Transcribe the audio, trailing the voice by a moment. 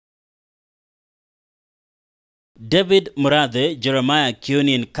David Murathe, Jeremiah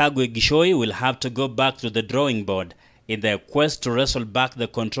Kioni and Kagwe Gichohi will have to go back to the drawing board in their quest to wrestle back the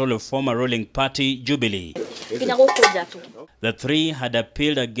control of former ruling party Jubilee. The three had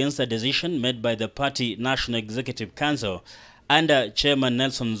appealed against a decision made by the party National Executive Council under Chairman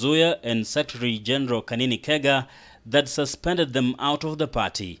Nelson Zuya and Secretary General Kanini Kega that suspended them out of the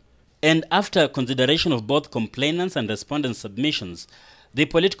party. And after consideration of both complainants and respondents' submissions, the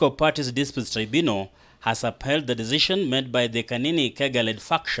political parties disputes tribunal has upheld the decision made by the Kanini Kega-led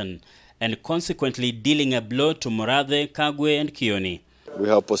faction and consequently dealing a blow to Murathe, Kagwe and Kioni. We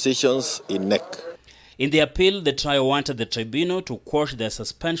have positions in neck. In the appeal, the trio wanted the tribunal to quash their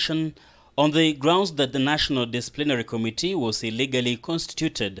suspension on the grounds that the National Disciplinary Committee was illegally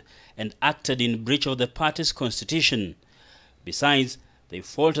constituted and acted in breach of the party's constitution. Besides, they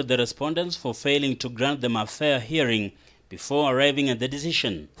faulted the respondents for failing to grant them a fair hearing before arriving at the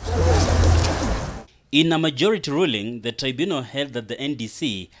decision. In a majority ruling, the tribunal held that the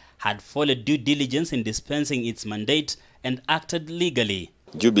NDC had followed due diligence in dispensing its mandate and acted legally.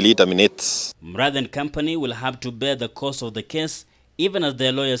 Jubilee terminates. Murathe and company will have to bear the cost of the case, even as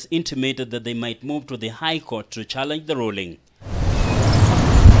their lawyers intimated that they might move to the High Court to challenge the ruling.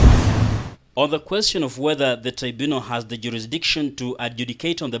 On the question of whether the tribunal has the jurisdiction to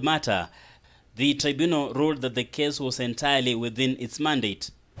adjudicate on the matter, the tribunal ruled that the case was entirely within its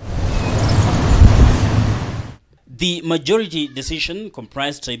mandate. The majority decision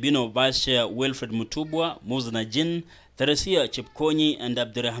comprised Tribunal Vice Chair Wilfred Mutubwa, Muzna Jin, Theresia Chepkonyi and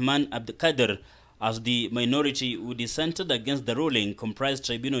Abdurrahman Abdikader, as the minority who dissented against the ruling comprised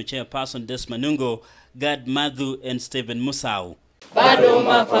Tribunal Chairperson Desmanungo, Gad Madhu and Stephen Musau.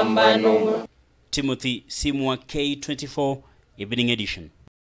 Timothy Simwa, K24, Evening Edition.